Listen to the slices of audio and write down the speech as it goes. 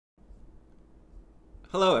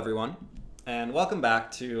Hello, everyone, and welcome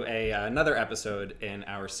back to another episode in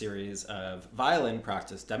our series of violin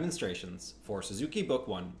practice demonstrations for Suzuki Book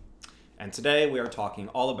 1. And today we are talking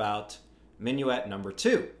all about Minuet number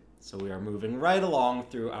 2. So we are moving right along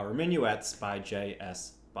through our minuets by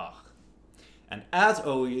J.S. Bach. And as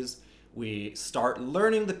always, we start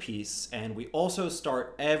learning the piece, and we also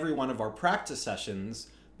start every one of our practice sessions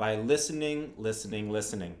by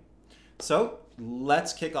listening. So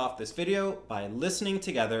let's kick off this video by listening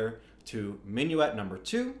together to Minuet number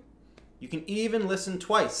 2. You can even listen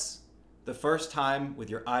twice. The first time with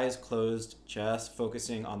your eyes closed, just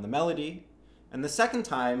focusing on the melody, and the second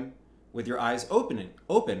time with your eyes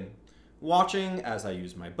open, watching as I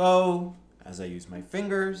use my bow, as I use my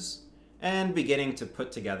fingers, and beginning to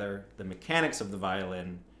put together the mechanics of the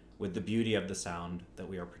violin with the beauty of the sound that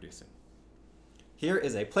we are producing. Here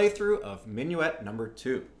is a playthrough of Minuet number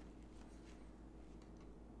 2.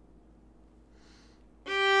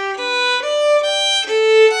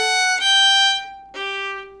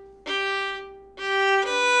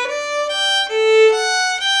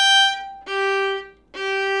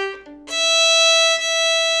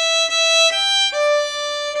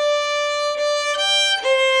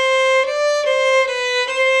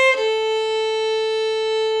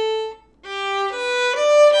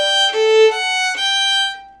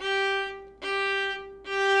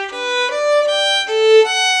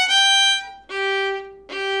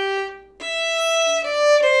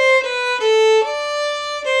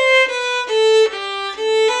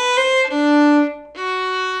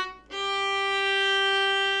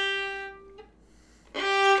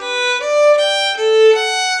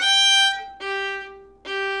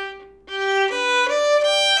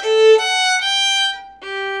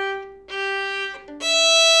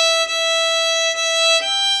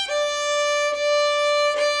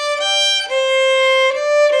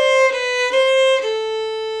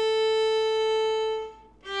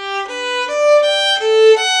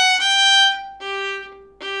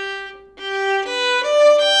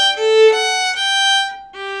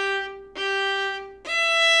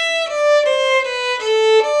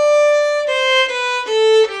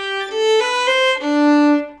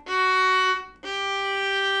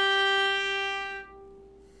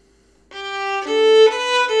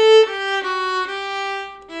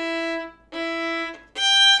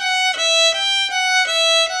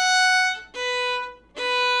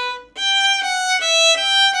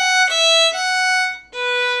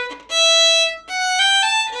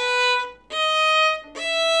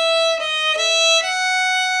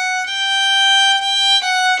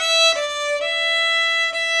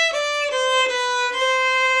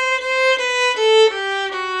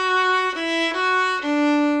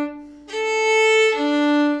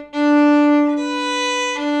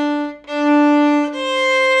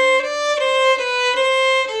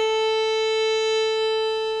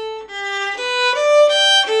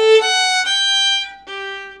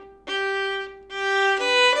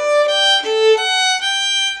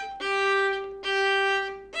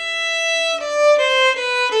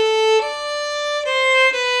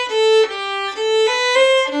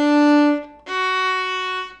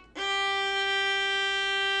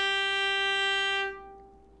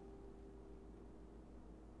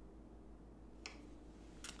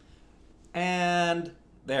 And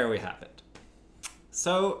there we have it.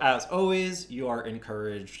 So as always, you are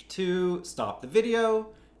encouraged to stop the video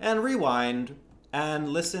and rewind and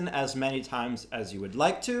listen as many times as you would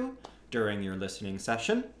like to during your listening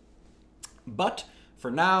session. But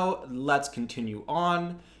for now, let's continue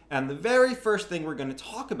on. And the very first thing we're going to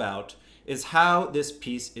talk about is how this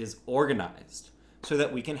piece is organized so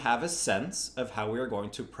that we can have a sense of how we are going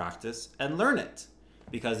to practice and learn it.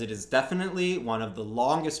 Because it is definitely one of the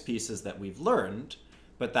longest pieces that we've learned,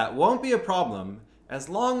 but that won't be a problem as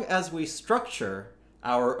long as we structure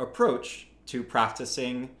our approach to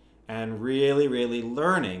practicing and really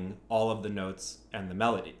learning all of the notes and the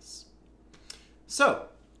melodies. So,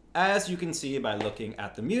 as you can see by looking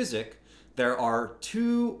at the music, there are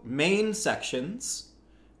two main sections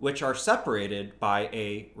which are separated by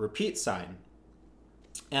a repeat sign.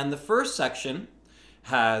 And the first section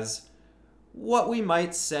has what we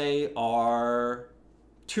might say are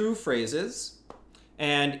two phrases,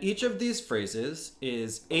 and each of these phrases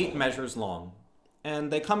is 8 measures long,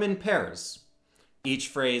 and they come in pairs. Each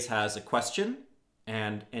phrase has a question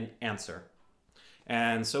and an answer.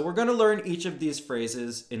 And so we're going to learn each of these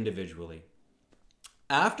phrases individually.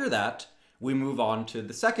 After that, we move on to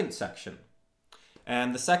the second section.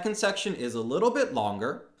 And the second section is a little bit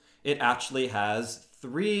longer. It actually has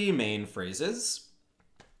 3 main phrases.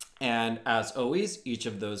 And as always, each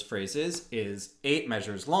of those phrases is 8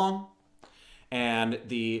 measures long. And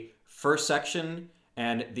the first section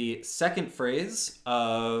and the second phrase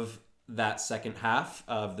of that second half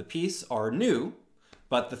of the piece are new,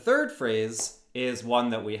 but the third phrase is one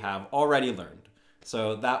that we have already learned.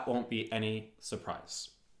 So that won't be any surprise.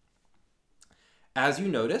 As you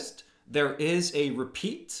noticed, there is a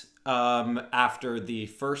repeat after the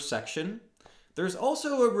first section. There's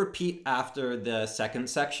also a repeat after the second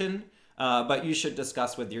section, but you should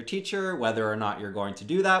discuss with your teacher whether or not you're going to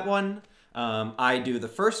do that one. I do the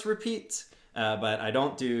first repeat, but I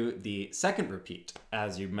don't do the second repeat,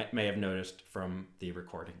 as you may have noticed from the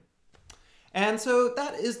recording. And so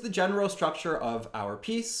that is the general structure of our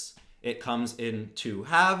piece. It comes in two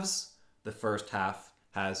halves. The first half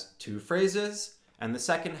has two phrases, and the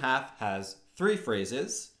second half has three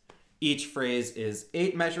phrases. Each phrase is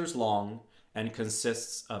 8 measures long and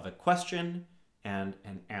consists of a question and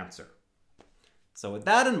an answer. So with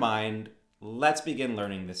that in mind, let's begin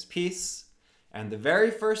learning this piece. And the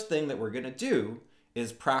very first thing that we're going to do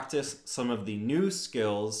is practice some of the new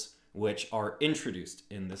skills which are introduced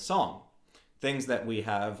in the song. Things that we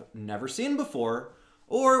have never seen before,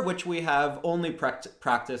 or which we have only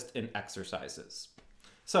practiced in exercises.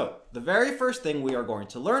 So the very first thing we are going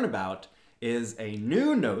to learn about is a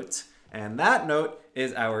new note, and that note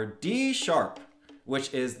is our D sharp,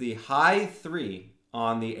 which is the high 3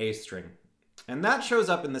 on the A string. And that shows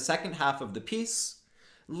up in the second half of the piece.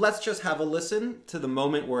 Let's just have a listen to the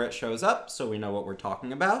moment where it shows up so we know what we're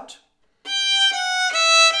talking about.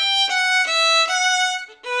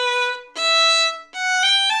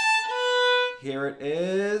 Here it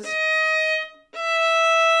is.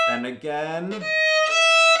 And again.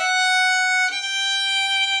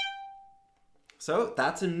 So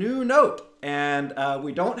that's a new note. And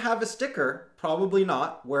we don't have a sticker, probably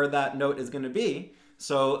not, where that note is going to be.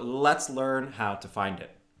 So let's learn how to find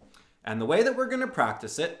it. And the way that we're going to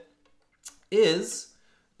practice it is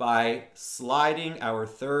by sliding our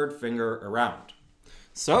third finger around.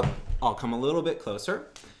 So I'll come a little bit closer.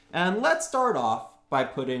 And let's start off by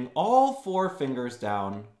putting all 4 fingers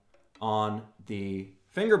down on the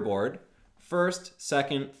fingerboard. First,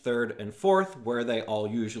 second, third, and fourth, where they all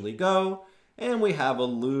usually go. And we have a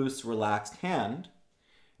loose, relaxed hand.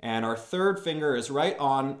 And our third finger is right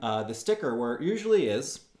on the sticker where it usually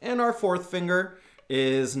is. And our fourth finger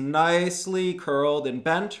is nicely curled and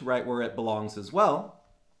bent right where it belongs as well.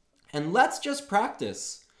 And let's just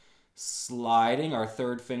practice sliding our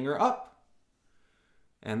third finger up.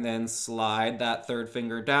 And then slide that third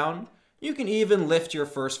finger down. You can even lift your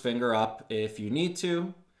first finger up if you need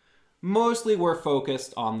to. Mostly we're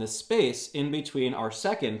focused on the space in between our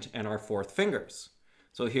second and our fourth fingers.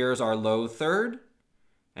 So here's our low third,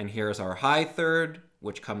 and here's our high third,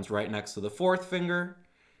 which comes right next to the fourth finger.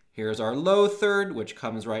 Here's our low third, which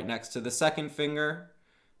comes right next to the second finger,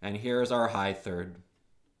 and here's our high third.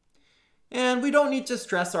 And we don't need to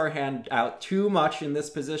stress our hand out too much in this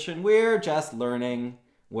position. We're just learning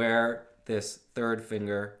where this third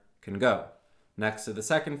finger can go. Next to the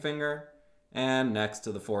second finger, and next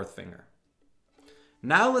to the fourth finger.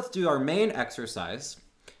 Now let's do our main exercise.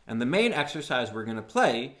 And the main exercise we're going to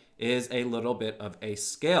play is a little bit of a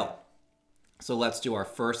scale. So let's do our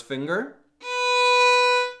first finger.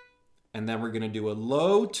 And then we're going to do a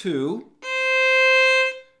low 2.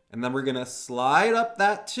 And then we're going to slide up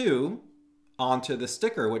that 2 onto the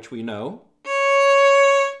sticker, which we know.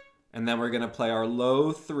 And then we're going to play our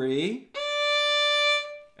low 3.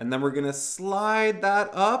 And then we're going to slide that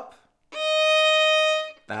up.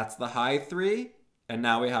 That's the high 3. And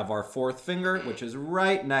now we have our fourth finger, which is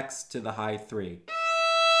right next to the high 3.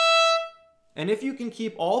 And if you can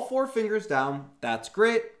keep all 4 fingers down, that's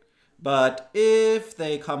great. But if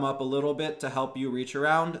they come up a little bit to help you reach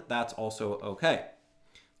around, that's also okay.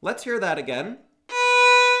 Let's hear that again.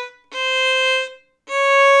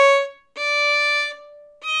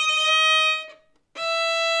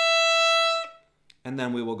 And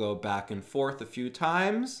then we will go back and forth a few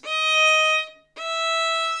times.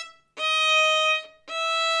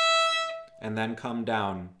 And then come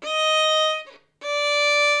down.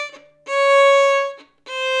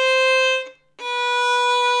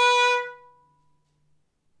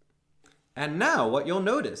 And now what you'll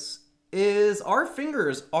notice is our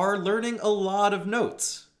fingers are learning a lot of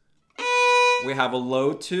notes. We have a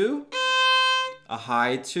low 2, a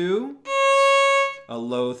high 2, a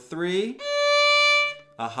low 3,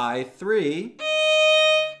 a high 3,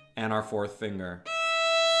 and our fourth finger.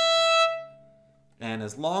 And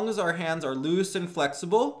as long as our hands are loose and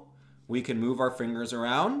flexible, we can move our fingers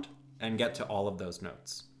around and get to all of those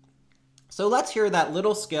notes. So let's hear that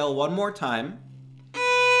little scale one more time.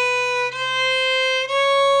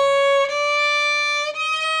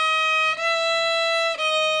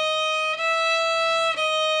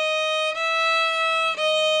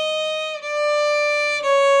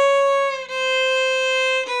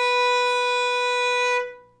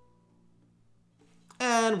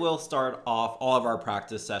 we'll start off all of our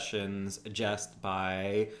practice sessions just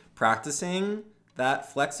by practicing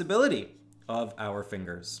that flexibility of our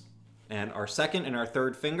fingers. And our second and our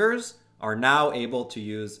third fingers are now able to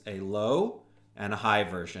use a low and a high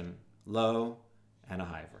version. Low and a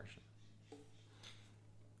high version.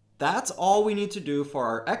 That's all we need to do for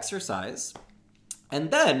our exercise.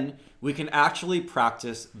 And then we can actually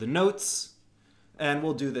practice the notes. And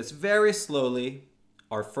we'll do this very slowly.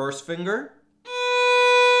 Our first finger,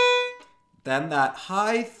 then that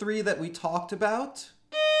high 3 that we talked about,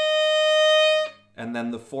 and then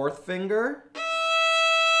the fourth finger,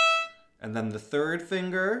 and then the third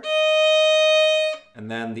finger, and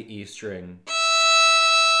then the E string.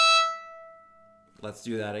 Let's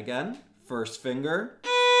do that again. First finger,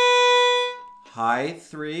 high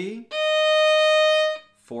 3,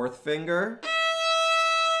 fourth finger,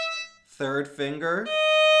 third finger,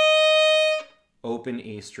 open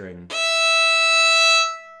E string.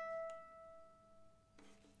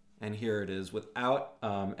 And here it is without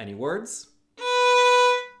any words.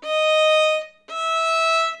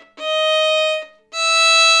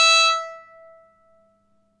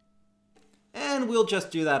 And we'll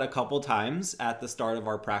just do that a couple times at the start of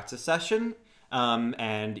our practice session.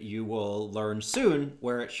 And you will learn soon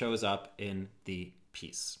where it shows up in the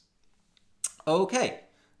piece. Okay.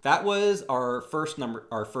 That was our first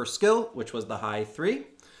skill, which was the high 3.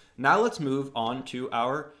 Now let's move on to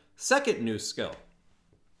our second new skill.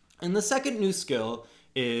 And the second new skill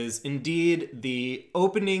is indeed the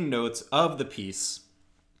opening notes of the piece,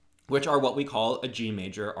 which are what we call a G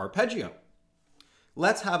major arpeggio.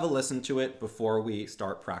 Let's have a listen to it before we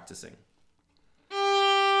start practicing.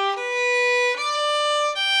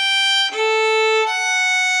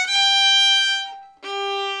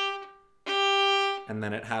 And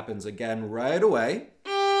then it happens again right away.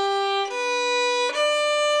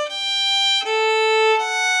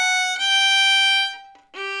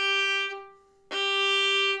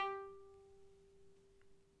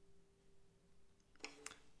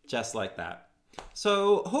 Just like that.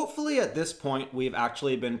 So hopefully at this point we've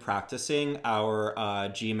actually been practicing our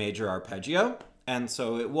G major arpeggio, and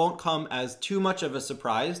so it won't come as too much of a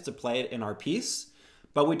surprise to play it in our piece.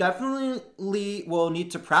 But we definitely will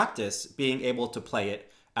need to practice being able to play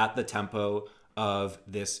it at the tempo of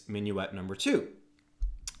this minuet number 2.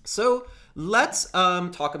 So let's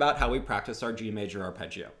talk about how we practice our G major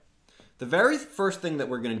arpeggio. The very first thing that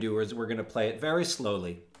we're going to do is we're going to play it very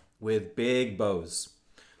slowly with big bows.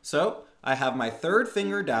 So I have my third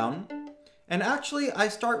finger down, and actually I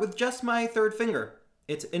start with just my third finger.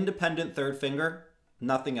 It's independent third finger,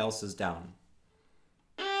 nothing else is down.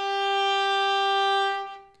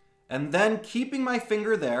 And then keeping my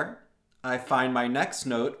finger there, I find my next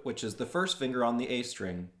note, which is the first finger on the A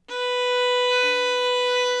string.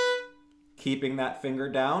 Keeping that finger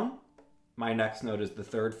down, my next note is the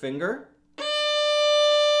third finger.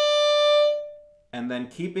 And then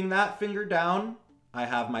keeping that finger down, I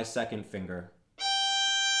have my second finger.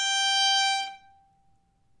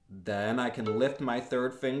 Then I can lift my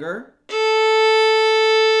third finger.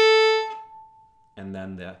 And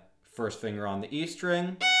then the first finger on the E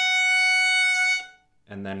string.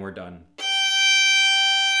 And then we're done.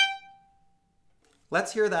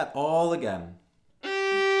 Let's hear that all again.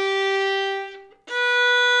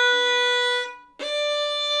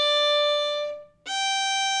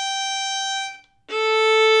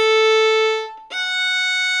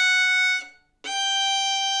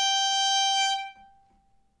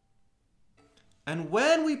 And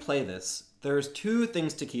when we play this, there's two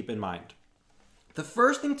things to keep in mind. The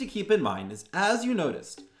first thing to keep in mind is, as you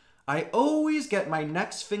noticed, I always get my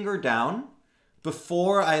next finger down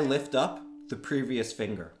before I lift up the previous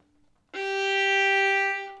finger.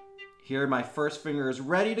 Here my first finger is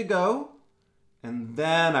ready to go, and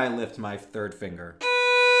then I lift my third finger.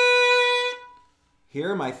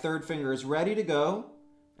 Here my third finger is ready to go,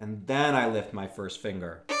 and then I lift my first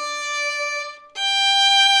finger.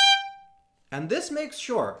 And this makes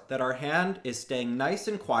sure that our hand is staying nice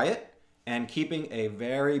and quiet and keeping a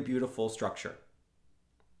very beautiful structure.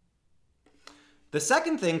 The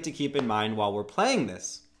second thing to keep in mind while we're playing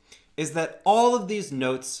this is that all of these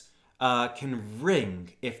notes can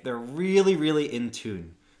ring if they're really, really in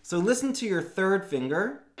tune. So listen to your third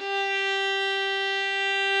finger.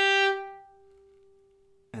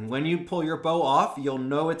 And when you pull your bow off, you'll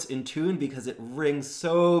know it's in tune because it rings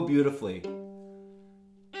so beautifully.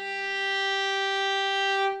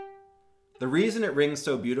 The reason it rings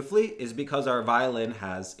so beautifully is because our violin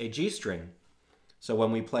has a G string. So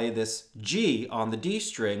when we play this G on the D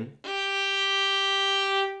string,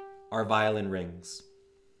 our violin rings.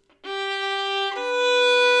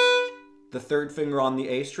 the third finger on the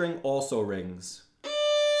A string also rings.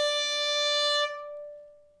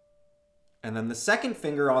 And then the second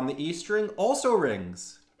finger on the E string also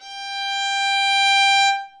rings.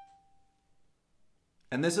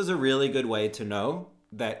 And this is a really good way to know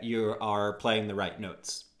that you are playing the right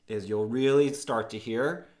notes, is you'll really start to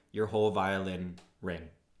hear your whole violin ring.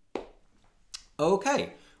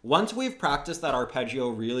 Okay, once we've practiced that arpeggio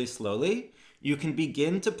really slowly, you can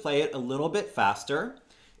begin to play it a little bit faster.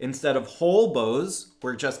 Instead of whole bows,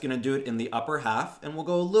 we're just going to do it in the upper half, and we'll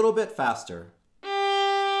go a little bit faster.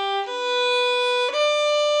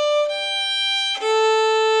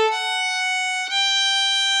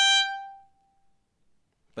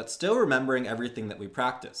 But still remembering everything that we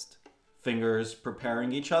practiced. Fingers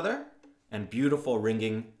preparing each other, and beautiful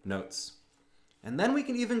ringing notes. And then we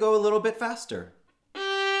can even go a little bit faster.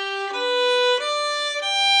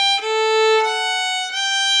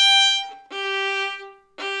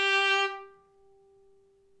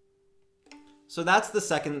 So that's the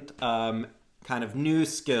second kind of new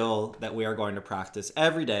skill that we are going to practice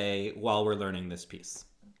every day while we're learning this piece.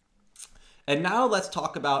 And now let's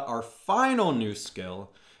talk about our final new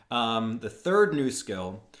skill, the third new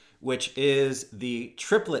skill, which is the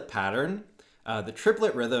triplet pattern, the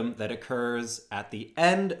triplet rhythm that occurs at the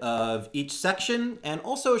end of each section and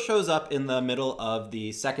also shows up in the middle of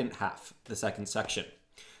the second half, the second section.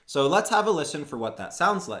 So let's have a listen for what that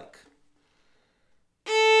sounds like.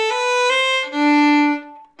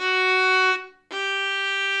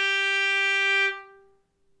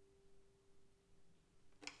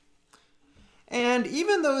 And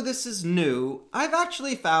even though this is new, I've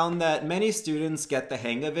actually found that many students get the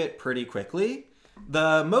hang of it pretty quickly.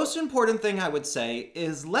 The most important thing I would say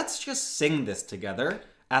is let's just sing this together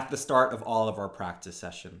at the start of all of our practice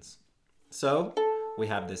sessions. So we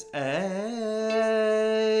have this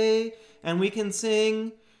A, and we can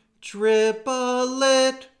sing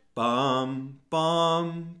triplet, bum,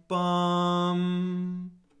 bum,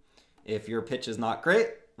 bum. If your pitch is not great,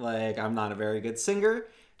 like I'm not a very good singer,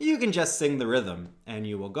 you can just sing the rhythm and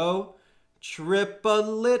you will go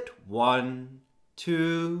triplet, 1,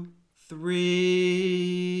 2,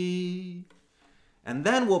 3. And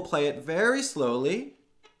then we'll play it very slowly.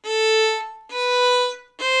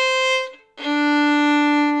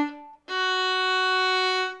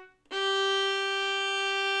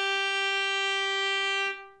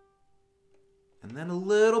 And then a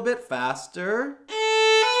little bit faster.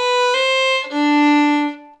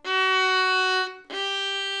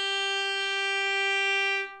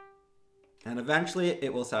 And eventually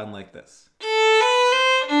it will sound like this.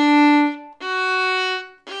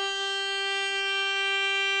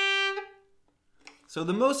 So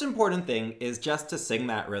the most important thing is just to sing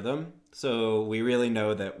that rhythm so we really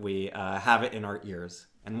know that we have it in our ears.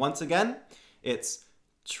 And once again, it's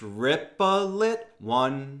triplet,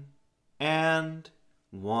 1 and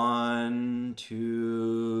 1,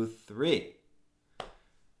 2, 3.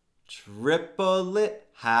 Triplet,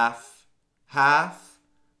 half, half,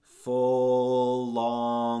 full,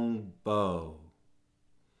 long bow.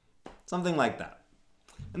 Something like that.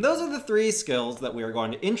 And those are the 3 skills that we are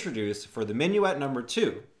going to introduce for the minuet number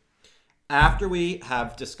 2. After we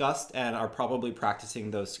have discussed and are probably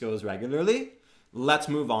practicing those skills regularly, let's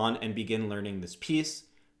move on and begin learning this piece,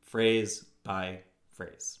 phrase by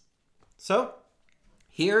phrase. So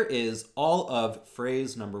here is all of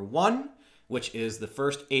phrase number 1, which is the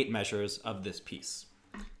first 8 measures of this piece.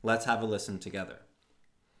 Let's have a listen together.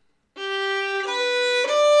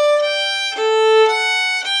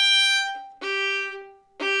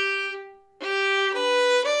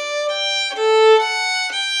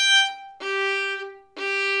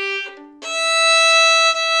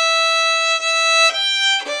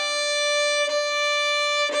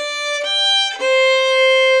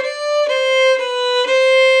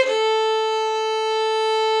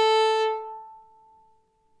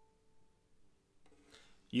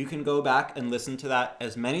 You can go back and listen to that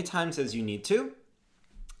as many times as you need to.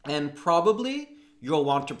 And probably you'll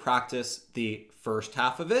want to practice the first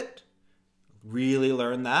half of it, really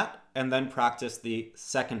learn that, and then practice the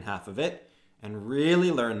second half of it and really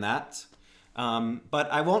learn that.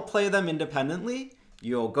 But I won't play them independently.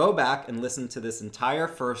 You'll go back and listen to this entire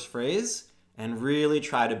first phrase and really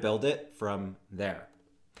try to build it from there.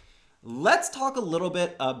 Let's talk a little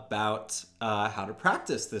bit about how to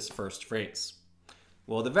practice this first phrase.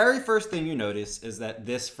 Well, the very first thing you notice is that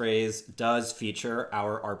this phrase does feature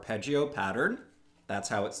our arpeggio pattern. That's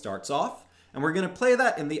how it starts off. And we're going to play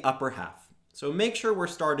that in the upper half. So make sure we're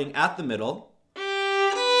starting at the middle.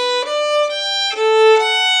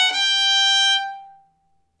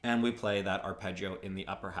 And we play that arpeggio in the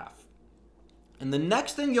upper half. And the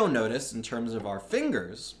next thing you'll notice in terms of our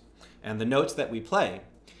fingers and the notes that we play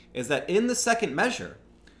is that in the second measure,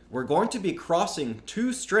 we're going to be crossing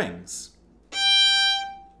two strings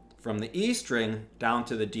from the E string down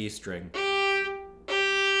to the D string.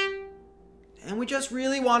 And we just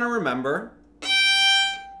really want to remember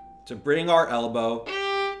to bring our elbow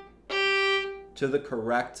to the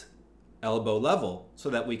correct elbow level so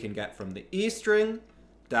that we can get from the E string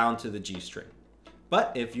down to the G string.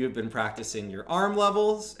 But if you've been practicing your arm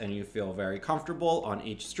levels and you feel very comfortable on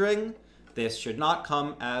each string, this should not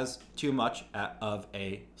come as too much of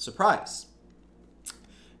a surprise.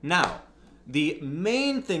 Now, the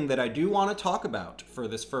main thing that I do want to talk about for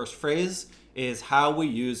this first phrase is how we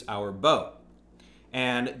use our bow.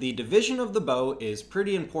 And the division of the bow is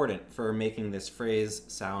pretty important for making this phrase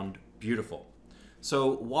sound beautiful. So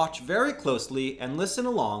watch very closely and listen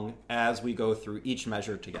along as we go through each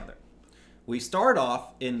measure together. We start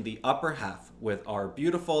off in the upper half with our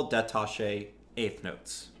beautiful détaché eighth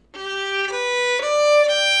notes.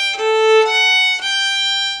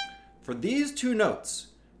 For these two notes,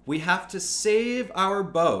 we have to save our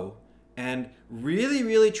bow and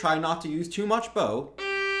really try not to use too much bow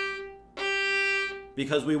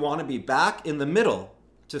because we want to be back in the middle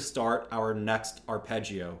to start our next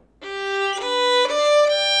arpeggio.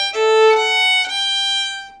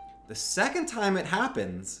 The second time it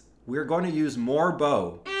happens, we're going to use more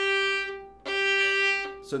bow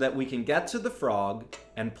so that we can get to the frog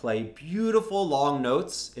and play beautiful long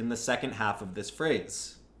notes in the second half of this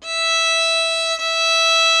phrase.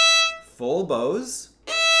 Full bows,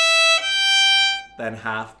 then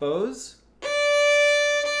half bows,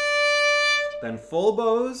 then full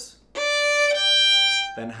bows,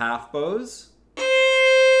 then half bows,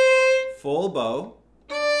 full bow,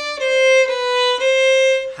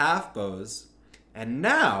 half bows, and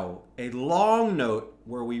now a long note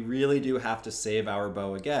where we really do have to save our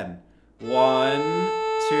bow again. 1,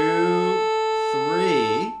 2,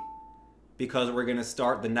 3, because we're going to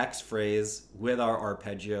start the next phrase with our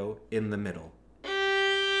arpeggio in the middle.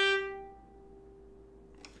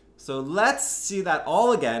 So let's see that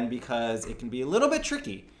all again because it can be a little bit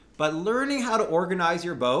tricky, but learning how to organize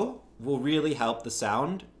your bow will really help the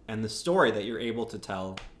sound and the story that you're able to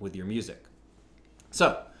tell with your music.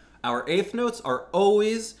 So our eighth notes are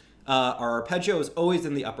always, our arpeggio is always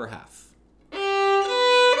in the upper half.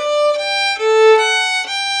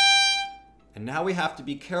 And now we have to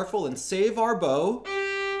be careful and save our bow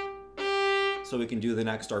so we can do the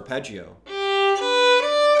next arpeggio.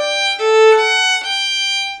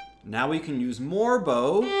 Now we can use more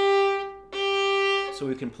bow so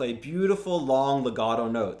we can play beautiful long legato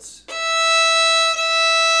notes.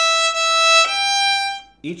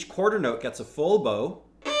 Each quarter note gets a full bow,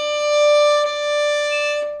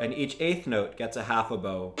 and each eighth note gets a half a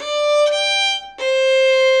bow.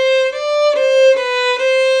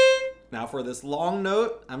 Now for this long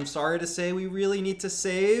note, I'm sorry to say we really need to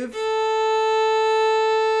save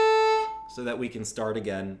so that we can start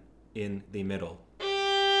again in the middle.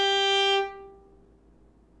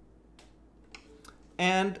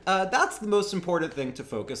 And that's the most important thing to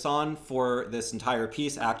focus on for this entire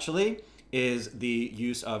piece actually, is the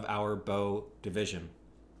use of our bow division.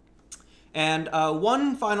 And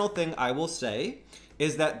one final thing I will say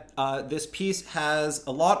is that this piece has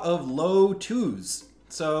a lot of low twos.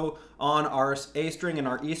 So on our A string and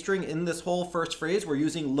our E string in this whole first phrase, we're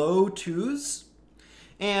using low twos.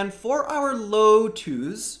 And for our low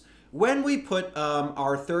twos, when we put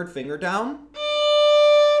our third finger down,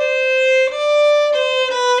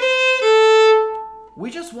 we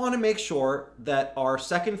just want to make sure that our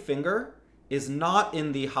second finger is not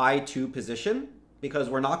in the high two position because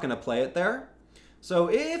we're not going to play it there. So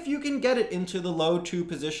if you can get it into the low two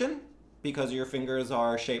position because your fingers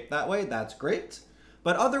are shaped that way, that's great.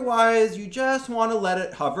 But otherwise, you just want to let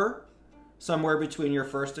it hover somewhere between your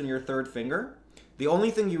first and your third finger. The only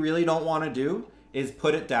thing you really don't want to do is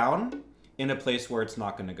put it down in a place where it's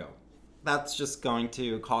not going to go. That's just going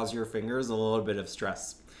to cause your fingers a little bit of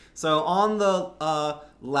stress. So on the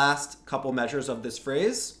last couple measures of this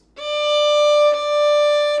phrase,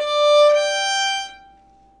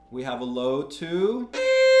 we have a low two,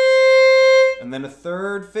 and then a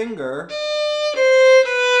third finger,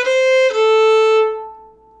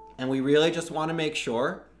 and we really just want to make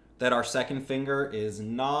sure that our second finger is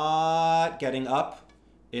not getting up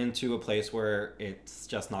into a place where it's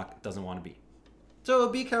just doesn't want to be. So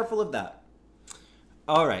be careful of that.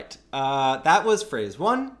 All right, that was phrase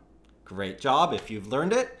 1. Great job if you've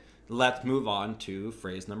learned it. Let's move on to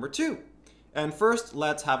phrase number 2. And first,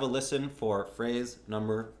 let's have a listen for phrase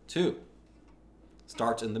number 2.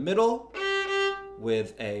 Starts in the middle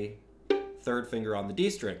with a third finger on the D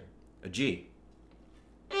string, a G.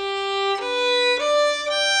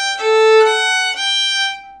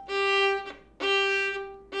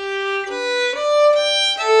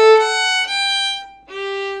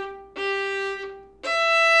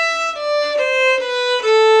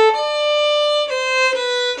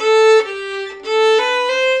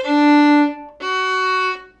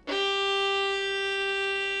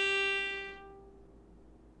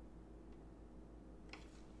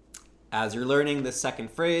 As you're learning this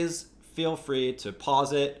second phrase, feel free to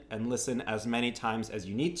pause it and listen as many times as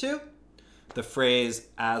you need to. The phrase,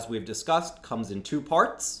 as we've discussed, comes in two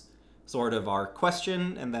parts, sort of our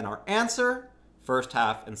question and then our answer, first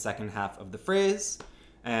half and second half of the phrase,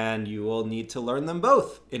 and you will need to learn them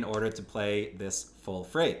both in order to play this full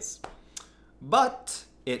phrase. But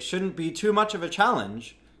it shouldn't be too much of a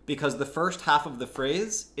challenge because the first half of the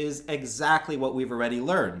phrase is exactly what we've already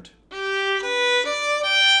learned.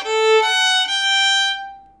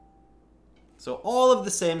 So all of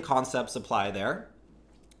the same concepts apply there.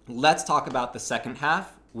 Let's talk about the second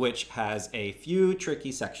half, which has a few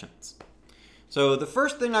tricky sections. So the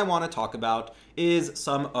first thing I want to talk about is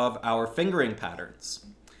some of our fingering patterns.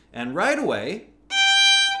 And right away,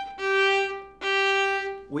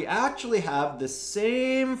 we actually have the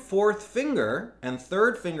same fourth finger and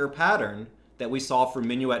third finger pattern that we saw for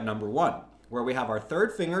minuet number 1, where we have our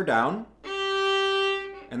third finger down,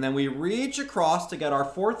 and then we reach across to get our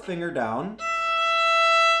fourth finger down,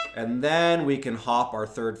 and then we can hop our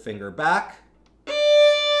third finger back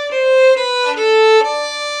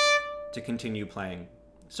to continue playing.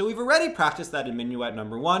 So we've already practiced that in minuet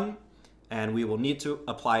number 1, and we will need to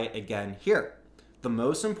apply it again here. The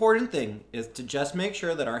most important thing is to just make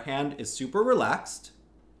sure that our hand is super relaxed.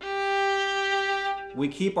 We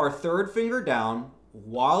keep our third finger down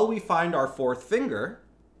while we find our fourth finger,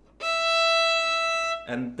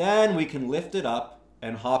 and then we can lift it up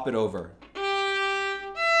and hop it over.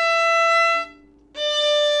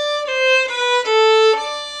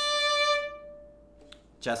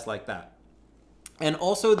 Just like that. And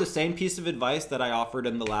also the same piece of advice that I offered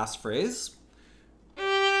in the last phrase.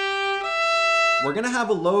 We're gonna have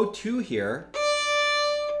a low 2 here.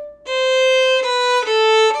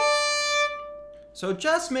 So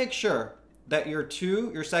just make sure that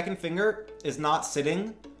your second finger is not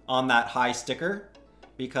sitting on that high sticker,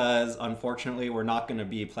 because unfortunately we're not gonna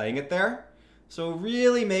be playing it there. So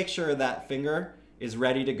really make sure that finger is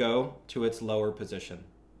ready to go to its lower position.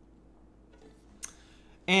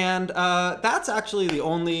 And that's actually the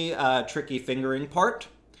only tricky fingering part.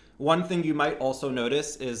 One thing you might also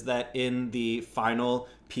notice is that in the final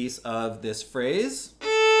piece of this phrase,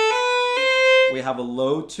 we have a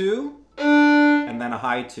low 2 and then a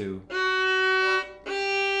high 2.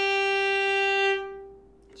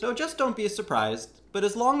 So just don't be surprised, but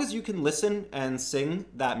as long as you can listen and sing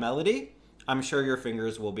that melody, I'm sure your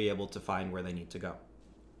fingers will be able to find where they need to go.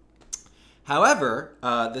 However,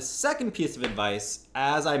 the second piece of advice,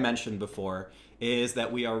 as I mentioned before, is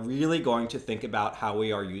that we are really going to think about how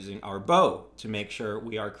we are using our bow to make sure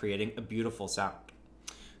we are creating a beautiful sound.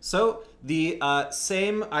 So the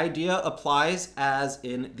same idea applies as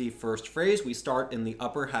in the first phrase. We start in the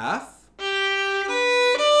upper half,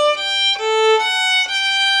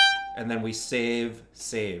 and then we save,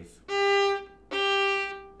 save.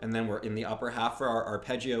 And then we're in the upper half for our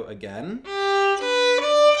arpeggio again.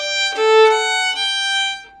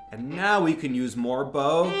 And now we can use more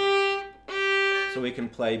bow, so we can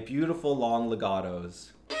play beautiful long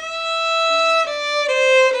legatos.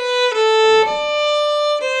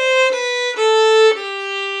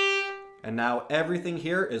 And now everything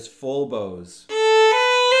here is full bows.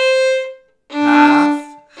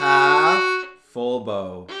 Half, half, full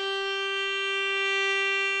bow.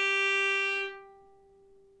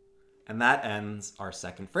 And that ends our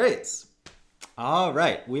second phrase. All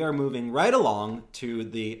right, we are moving right along to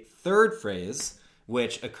the third phrase,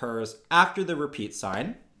 which occurs after the repeat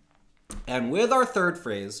sign. And with our third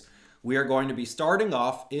phrase, we are going to be starting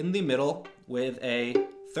off in the middle with a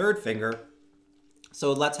third finger.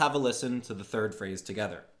 So let's have a listen to the third phrase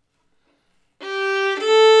together.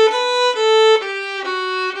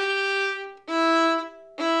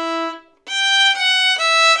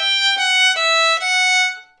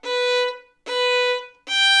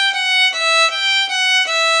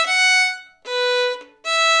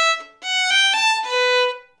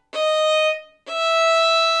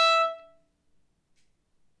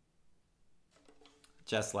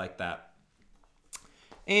 Just like that.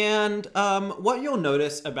 And what you'll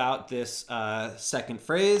notice about this second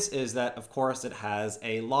phrase is that, of course, it has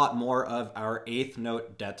a lot more of our eighth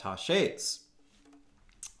note détachés.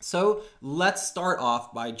 So let's start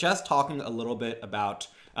off by just talking a little bit about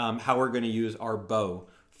how we're going to use our bow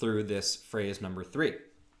through this phrase number 3.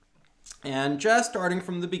 And just starting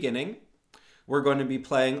from the beginning, we're going to be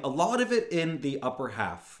playing a lot of it in the upper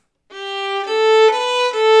half.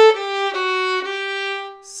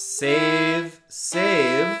 Save,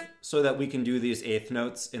 save, so that we can do these eighth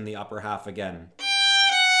notes in the upper half again.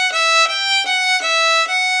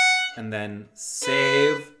 And then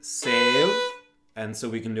save, save, and so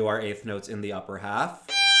we can do our eighth notes in the upper half.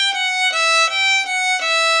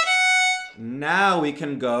 Now we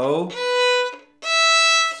can go,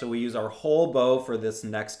 so we use our whole bow for this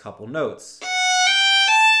next couple notes.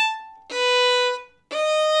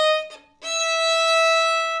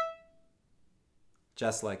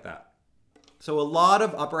 Just like that. So a lot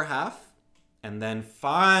of upper half, and then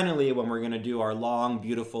finally when we're going to do our long,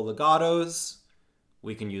 beautiful legatos,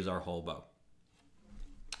 we can use our whole bow.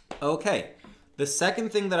 Okay, the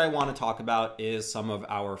second thing that I want to talk about is some of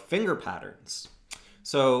our finger patterns.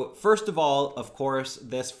 So first of all, of course,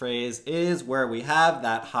 this phrase is where we have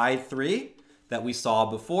that high 3 that we saw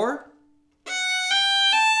before.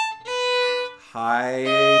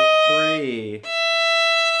 High 3.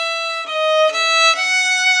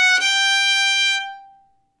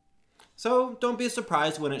 So don't be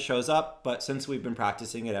surprised when it shows up, but since we've been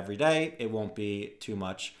practicing it every day, it won't be too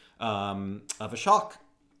much of a shock.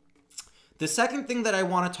 The second thing that I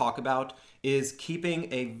want to talk about is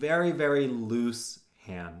keeping a very, very loose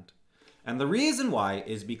hand. And the reason why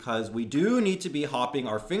is because we do need to be hopping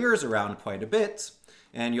our fingers around quite a bit,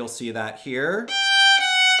 and you'll see that here.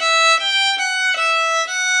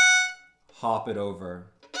 Hop it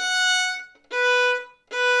over.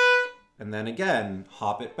 And then again,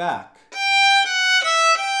 hop it back.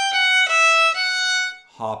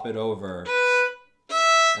 Hop it over.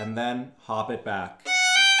 And then hop it back.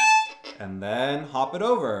 And then hop it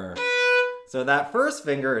over. So that first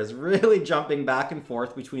finger is really jumping back and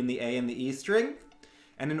forth between the A and the E string.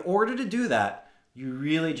 And in order to do that, you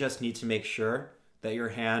really just need to make sure that your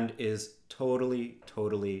hand is totally,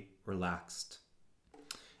 totally relaxed.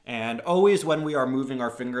 And always when we are moving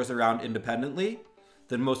our fingers around independently,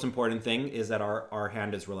 the most important thing is that our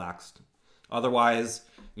hand is relaxed. Otherwise,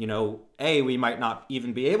 you know, A, we might not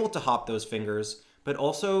even be able to hop those fingers, but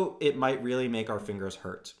also it might really make our fingers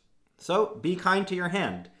hurt. So be kind to your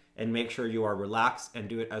hand and make sure you are relaxed and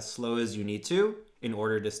do it as slow as you need to in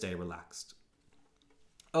order to stay relaxed.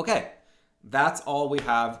 Okay, that's all we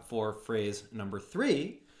have for phrase number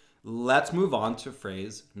 3. Let's move on to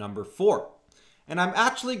phrase number 4. And I'm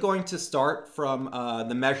actually going to start from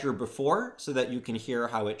the measure before so that you can hear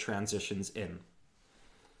how it transitions in.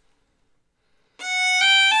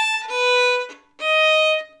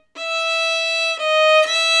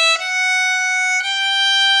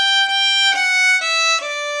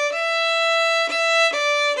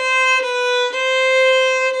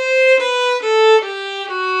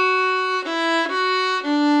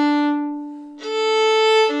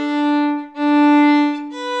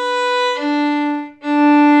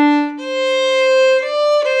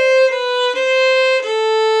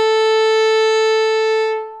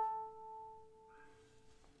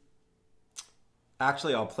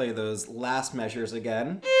 Actually, I'll play those last measures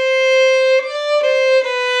again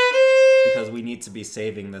because we need to be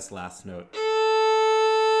saving this last note.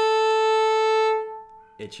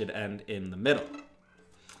 It should end in the middle.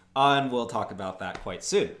 And we'll talk about that quite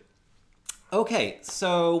soon. Okay,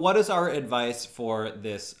 so what is our advice for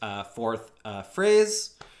this fourth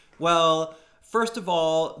phrase? Well, first of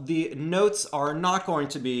all, the notes are not going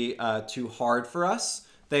to be too hard for us.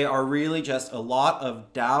 They are really just a lot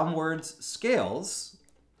of downwards scales,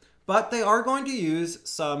 but they are going to use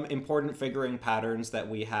some important fingering patterns that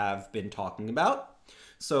we have been talking about.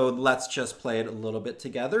 So let's just play it a little bit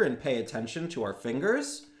together and pay attention to our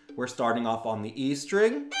fingers. We're starting off on the E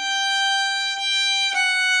string.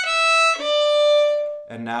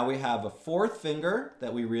 And now we have a fourth finger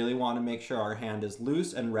that we really want to make sure our hand is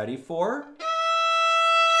loose and ready for.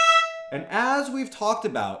 And as we've talked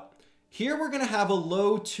about, here we're going to have a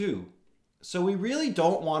low 2. So we really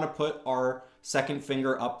don't want to put our second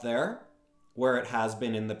finger up there where it has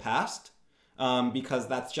been in the past because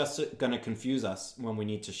that's just going to confuse us when we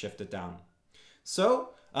need to shift it down. So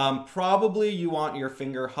probably you want your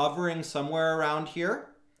finger hovering somewhere around here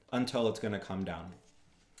until it's going to come down.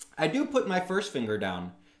 I do put my first finger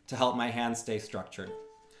down to help my hand stay structured.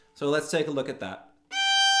 So let's take a look at that.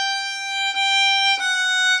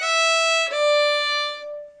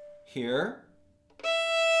 Here,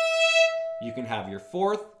 you can have your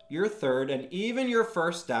fourth, your third, and even your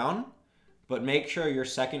first down, but make sure your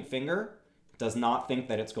second finger does not think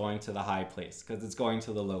that it's going to the high place because it's going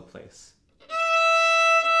to the low place.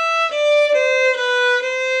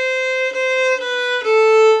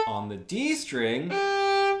 On the D string,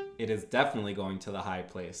 it is definitely going to the high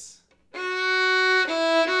place.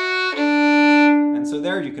 And so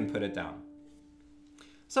there you can put it down.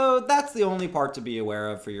 So that's the only part to be aware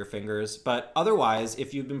of for your fingers, but otherwise,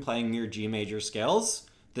 if you've been playing your G major scales,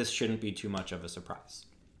 this shouldn't be too much of a surprise.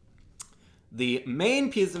 The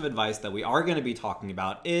main piece of advice that we are going to be talking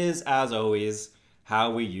about is, as always,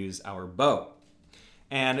 how we use our bow.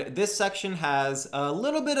 And this section has a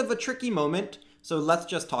little bit of a tricky moment, so let's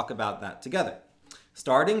just talk about that together.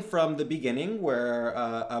 Starting from the beginning, where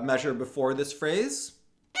a measure before this phrase.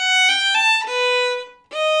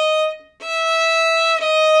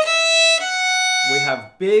 We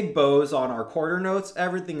have big bows on our quarter notes.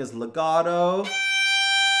 Everything is legato.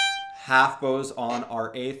 Half bows on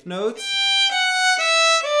our eighth notes.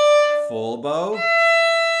 Full bow.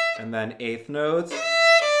 And then eighth notes.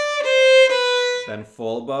 Then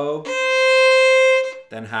full bow.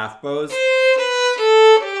 Then half bows.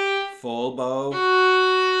 Full bow.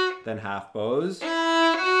 Then half bows.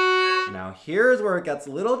 Now here's where it gets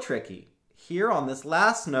a little tricky. Here on this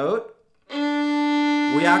last note,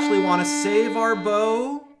 we actually want to save our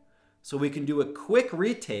bow so we can do a quick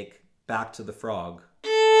retake back to the frog.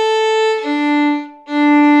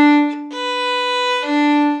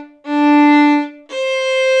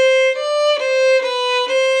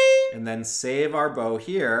 And then save our bow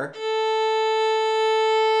here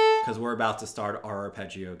because we're about to start our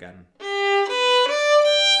arpeggio again.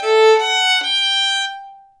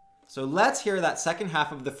 So let's hear that second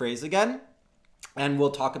half of the phrase again, and we'll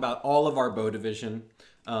talk about all of our bow division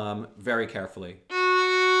very carefully.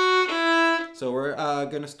 So we're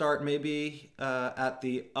going to start maybe at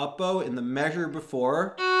the up bow in the measure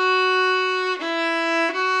before.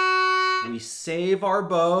 We save our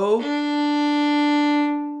bow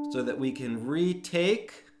so that we can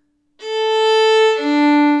retake.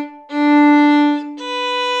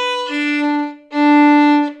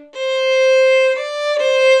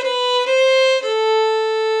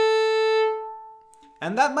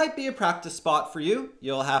 And that might be a practice spot for you.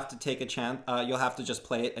 You'll have to take a chance. You'll have to just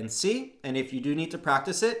play it and see. And if you do need to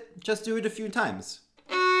practice it, just do it a few times.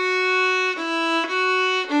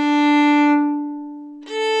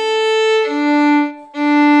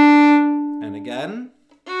 And again.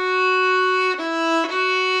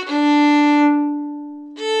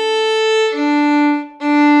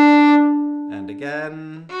 And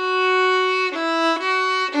again.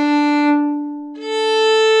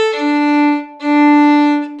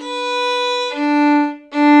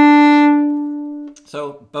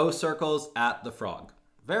 So bow circles at the frog.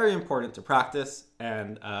 Very important to practice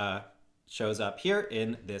and shows up here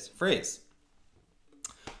in this phrase.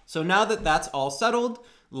 So now that that's all settled,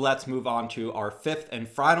 let's move on to our fifth and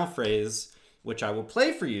final phrase, which I will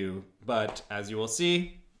play for you, but as you will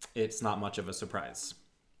see, it's not much of a surprise.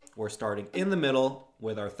 We're starting in the middle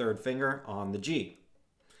with our third finger on the G,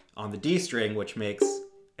 on the D string, which makes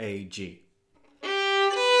a G.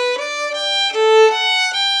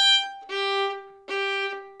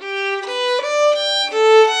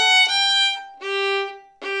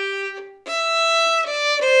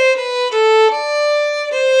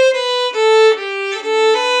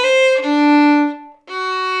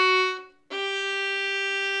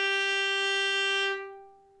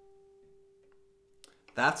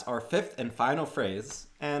 That's our fifth and final phrase,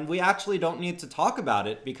 and we actually don't need to talk about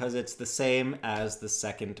it because it's the same as the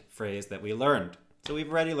second phrase that we learned. So we've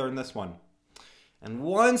already learned this one. And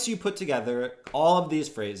once you put together all of these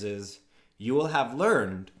phrases, you will have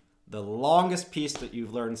learned the longest piece that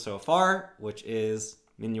you've learned so far, which is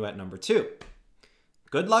minuet number 2.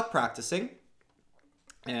 Good luck practicing,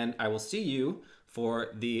 and I will see you for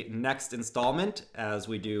the next installment as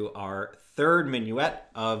we do our third minuet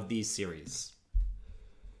of the series.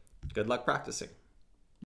 Good luck practicing.